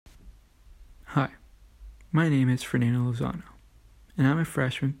My name is Fernando Lozano, and I'm a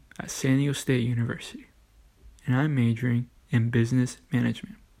freshman at San Diego State University, and I'm majoring in business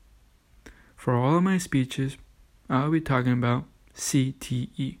management. For all of my speeches, I'll be talking about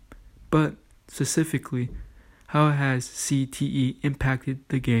CTE, but specifically how has CTE impacted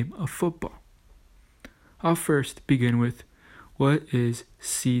the game of football. I'll first begin with what is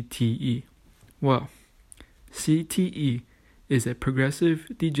CTE? Well, CTE is a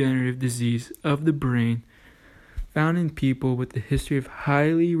progressive degenerative disease of the brain found in people with a history of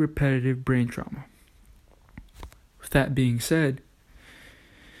highly repetitive brain trauma. With that being said,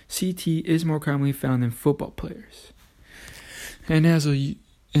 CTE is more commonly found in football players. And as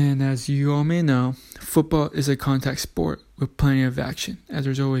you all may know, football is a contact sport with plenty of action, as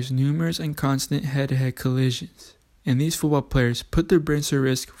there's always numerous and constant head-to-head collisions. And these football players put their brains at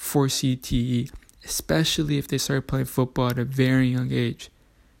risk for CTE, especially if they start playing football at a very young age,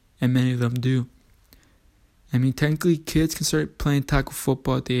 and many of them do. Technically, kids can start playing tackle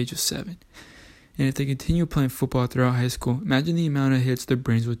football at the age of 7. And if they continue playing football throughout high school, imagine the amount of hits their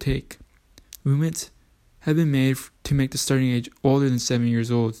brains would take. Movements have been made to make the starting age older than 7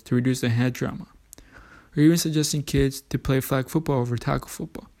 years old to reduce the head trauma, or even suggesting kids to play flag football over tackle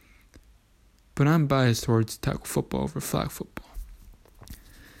football. But I'm biased towards tackle football over flag football.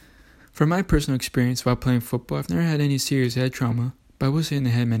 From my personal experience while playing football, I've never had any serious head trauma, but I was hit in the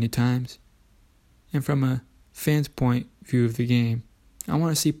head many times. And from a fan's point view of the game, I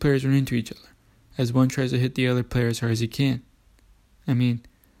want to see players run into each other, as one tries to hit the other player as hard as he can.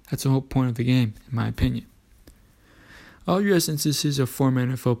 That's the whole point of the game, in my opinion. I'll address instances of former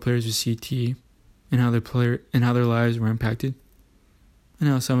NFL players with CTE and how their lives were impacted, and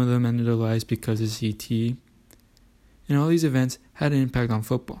how some of them ended their lives because of CTE. And all these events had an impact on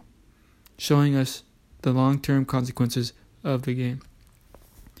football, showing us the long-term consequences of the game.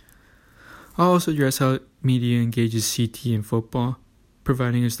 I'll also address how media engages CTE in football,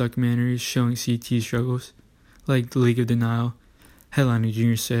 providing us documentaries showing CTE struggles, like The League of Denial, headlining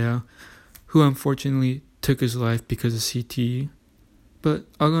Junior Seau, who unfortunately took his life because of CTE, but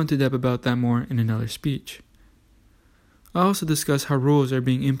I'll go into depth about that more in another speech. I'll also discuss how rules are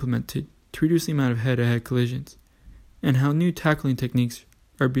being implemented to reduce the amount of head-to-head collisions, and how new tackling techniques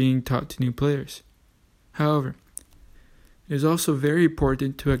are being taught to new players. However, it is also very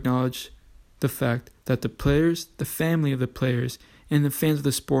important to acknowledge the fact that the players, the family of the players, and the fans of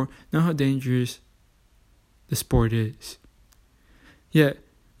the sport know how dangerous the sport is. Yet,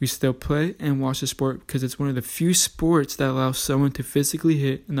 we still play and watch the sport because it's one of the few sports that allows someone to physically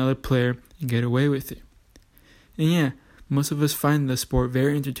hit another player and get away with it. And most of us find the sport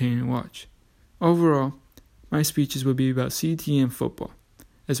very entertaining to watch. Overall, my speeches will be about CTE and football,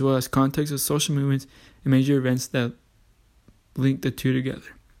 as well as context of social movements and major events that link the two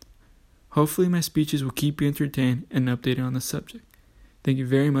together. Hopefully my speeches will keep you entertained and updated on the subject. Thank you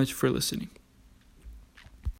very much for listening.